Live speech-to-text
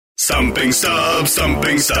Stumping Stubbs,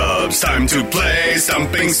 Stumping Stubbs. Time to play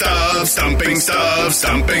Stumping Stubbs, Stumping Stubbs,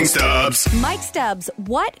 Stumping Stubbs. Mike Stubbs,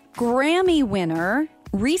 what Grammy winner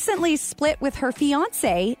recently split with her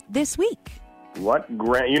fiancé this week?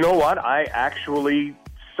 You know what? I actually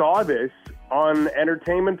saw this on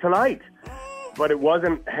Entertainment Tonight. But it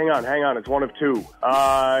wasn't, hang on, it's one of two.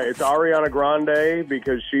 It's Ariana Grande,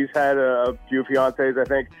 because she's had a few fiancés, I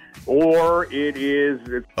think. Or it is...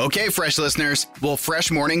 Okay, Fresh listeners. Will Fresh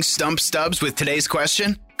Morning stump Stubbs with today's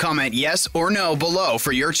question? Comment yes or no below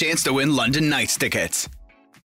for your chance to win London Knights tickets.